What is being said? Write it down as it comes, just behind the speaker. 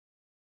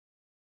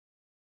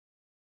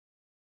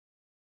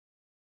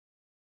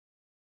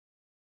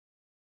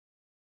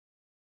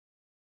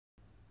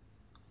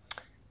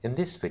In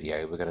this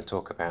video, we're going to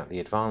talk about the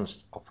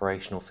advanced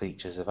operational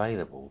features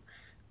available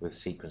with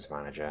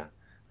SequenceManager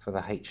for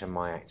the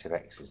HMI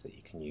ActiveXs that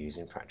you can use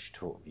in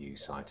FactoryTalk View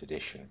Site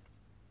Edition.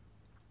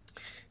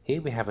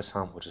 Here we have a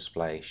sample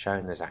display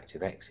showing those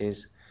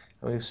ActiveXs,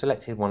 and we've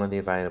selected one of the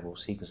available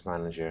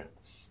SequenceManager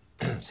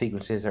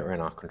sequences that are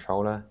in our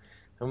controller,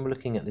 and we're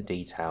looking at the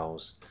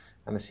details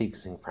and the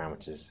sequencing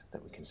parameters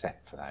that we can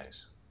set for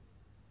those.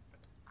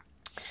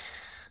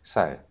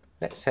 So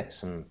let's set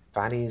some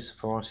values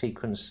for our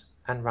sequence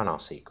and run our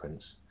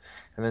sequence,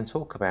 and then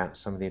talk about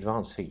some of the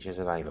advanced features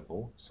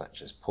available,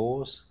 such as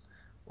pause,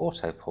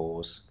 auto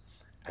pause,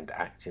 and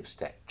active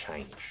step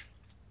change.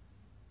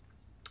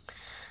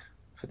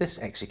 For this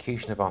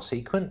execution of our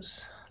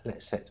sequence,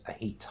 let's set a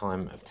heat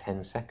time of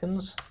 10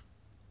 seconds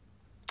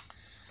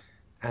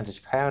and a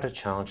powder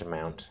charge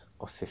amount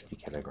of 50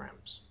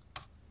 kilograms.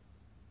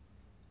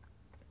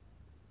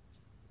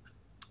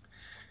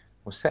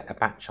 We'll set a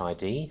batch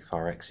ID for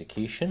our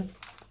execution.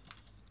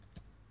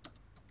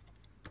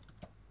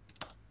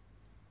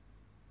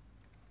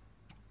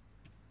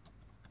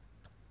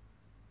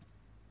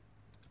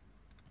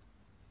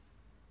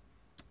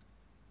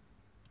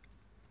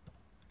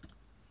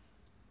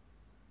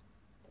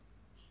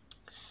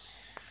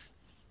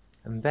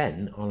 And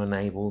then I'll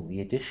enable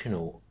the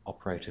additional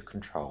operator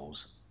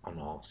controls on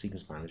our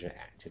SequenceManager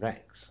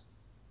ActiveX.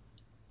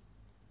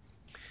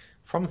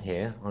 From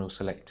here, I will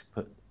select to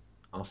put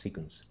our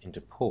sequence into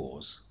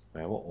pause,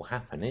 where what will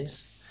happen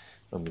is,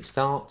 when we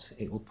start,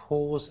 it will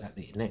pause at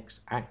the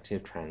next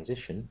active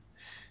transition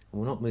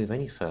and will not move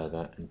any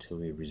further until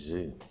we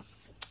resume.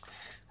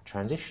 A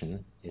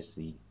transition is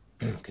the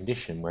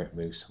condition where it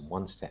moves from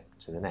one step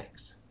to the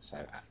next. So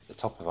at the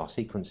top of our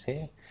sequence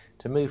here,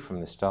 to move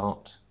from the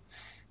start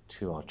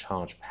to our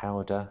charge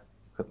powder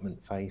equipment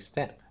phase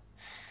step,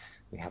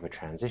 we have a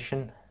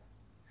transition.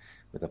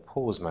 With a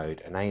pause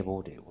mode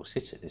enabled, it will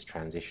sit at this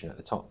transition at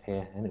the top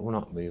here and it will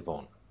not move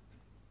on.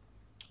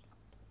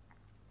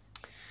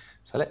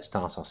 So let's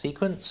start our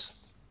sequence,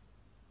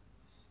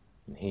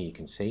 and here you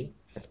can see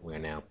that we're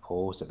now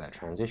paused at that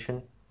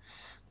transition.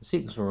 The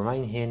sequence will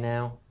remain here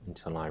now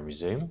until I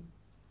resume.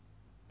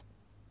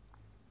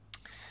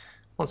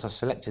 Once I've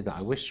selected that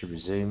I wish to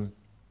resume,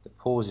 the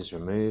pause is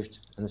removed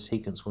and the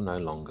sequence will no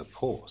longer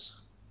pause.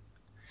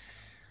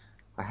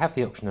 I have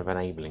the option of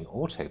enabling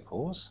auto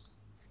pause,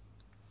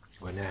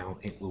 where now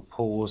it will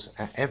pause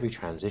at every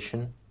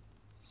transition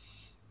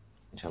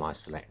until I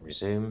select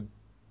resume. And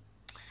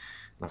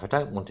if I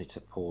don't want it to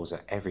pause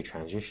at every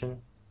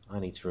transition, I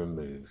need to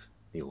remove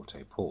the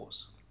auto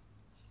pause.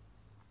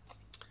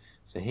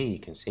 So here you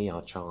can see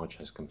our charge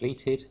has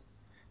completed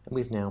and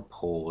we've now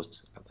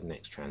paused at the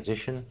next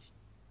transition.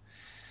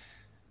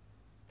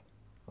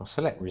 I'll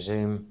select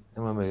resume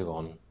and we'll move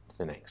on to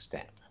the next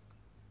step.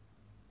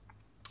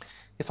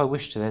 If I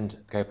wish to then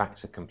go back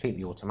to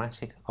completely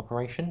automatic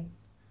operation,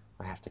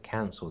 I have to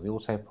cancel the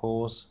auto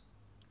pause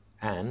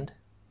and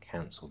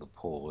cancel the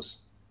pause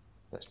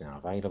that's now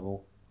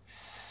available.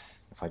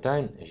 If I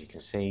don't, as you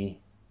can see,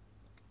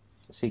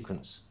 the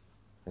sequence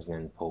has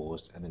then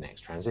paused at the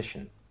next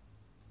transition.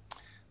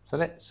 So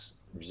let's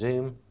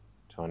resume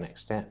to our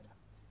next step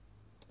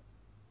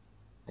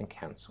and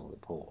cancel the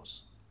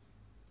pause.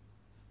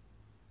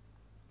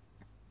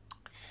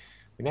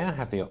 We now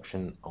have the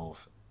option of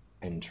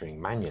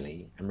entering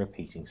manually and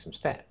repeating some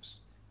steps.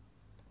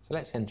 So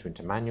let's enter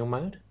into manual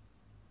mode.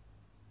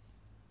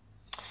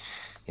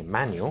 In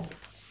manual,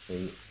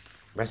 the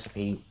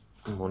recipe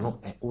will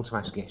not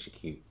automatically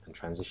execute and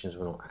transitions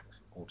will not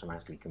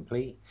automatically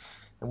complete,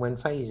 and when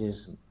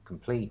phases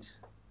complete,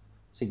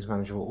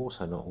 SequenceManager will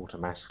also not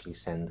automatically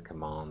send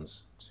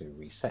commands to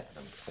reset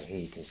them. So here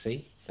you can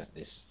see that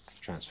this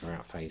transfer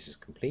out phase is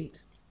complete,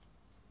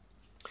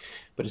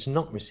 but it's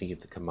not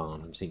received the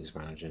command from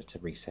SequenceManager to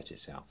reset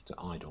itself to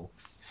idle,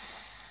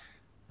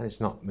 and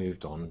it's not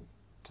moved on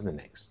to the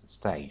next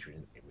stage,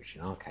 which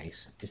in our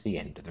case is the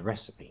end of the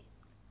recipe.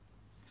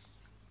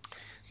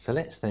 So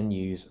let's then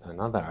use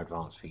another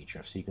advanced feature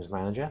of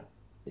SequenceManager,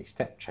 the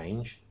step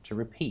change, to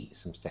repeat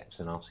some steps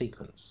in our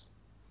sequence.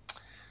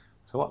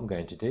 So what I'm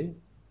going to do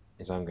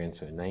is I'm going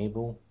to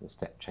enable the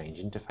step change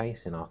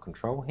interface in our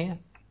control here.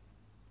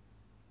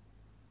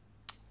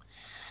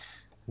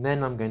 And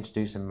then I'm going to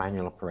do some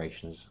manual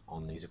operations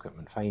on these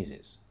equipment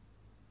phases.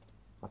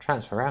 Our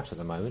transfer out at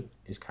the moment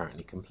is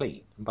currently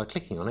complete, and by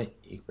clicking on it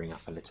you bring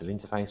up a little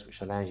interface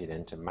which allows you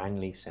then to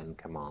manually send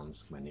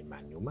commands when in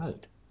manual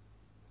mode.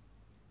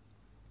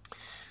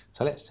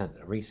 So let's send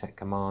a reset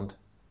command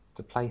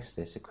to place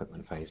this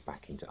equipment phase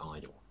back into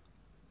idle.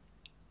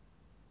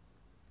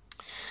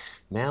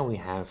 Now we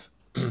have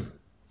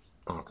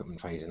our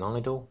equipment phase in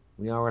idle,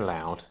 we are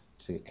allowed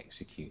to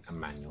execute a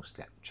manual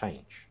step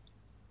change.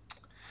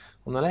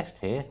 On the left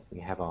here we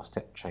have our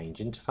step change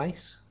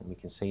interface, and we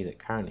can see that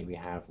currently we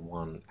have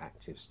one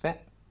active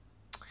step.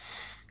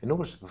 In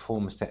order to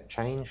perform a step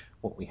change,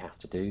 what we have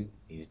to do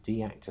is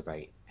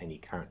deactivate any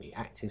currently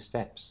active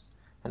steps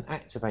and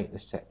activate the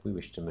step we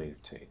wish to move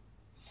to.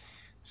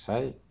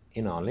 So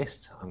in our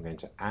list I'm going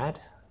to add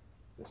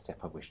the step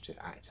I wish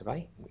to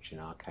activate, which in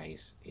our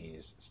case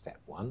is step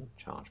 1,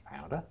 charge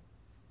powder.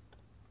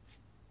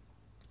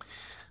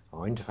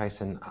 Our interface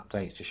then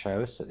updates to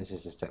show us that this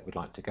is the step we'd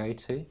like to go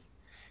to,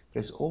 but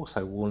it's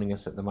also warning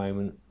us at the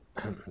moment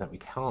that we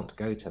can't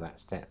go to that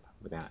step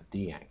without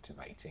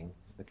deactivating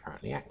the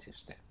currently active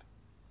step.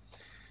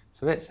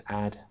 So let's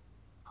add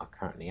our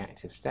currently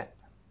active step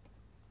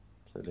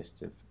to the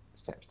list of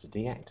steps to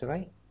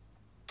deactivate.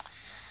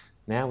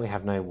 Now we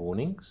have no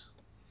warnings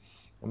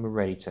and we're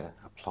ready to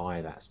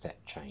apply that step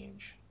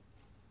change.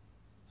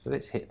 So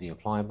let's hit the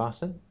apply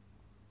button.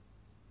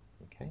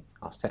 Okay,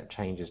 our step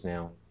change is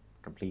now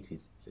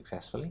completed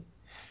successfully.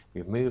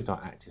 We've moved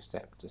our active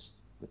step to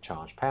the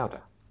charge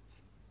powder.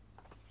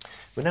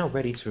 We're now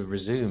ready to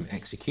resume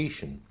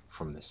execution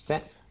from the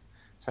step.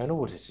 So in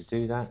order to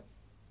do that,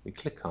 we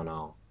click on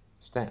our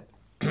step,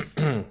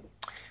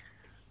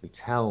 we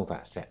tell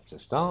that step to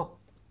start,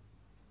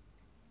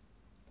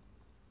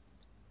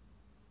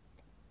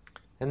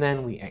 and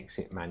then we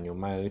exit manual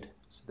mode,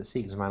 so the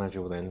Sequence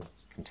Manager will then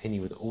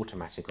continue with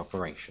automatic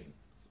operation.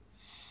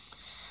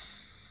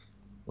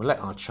 We'll let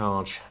our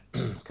charge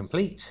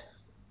complete,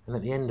 and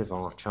at the end of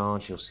our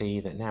charge you'll see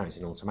that now it's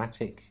in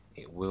automatic.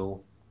 It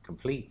will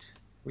complete,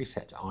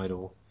 reset to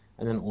idle,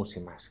 and then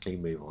automatically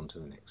move on to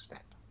the next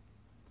step.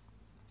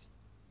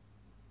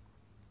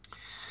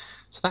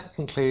 So that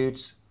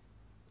concludes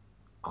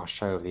our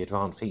show of the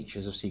advanced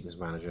features of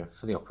SequenceManager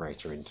for the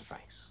operator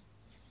interface.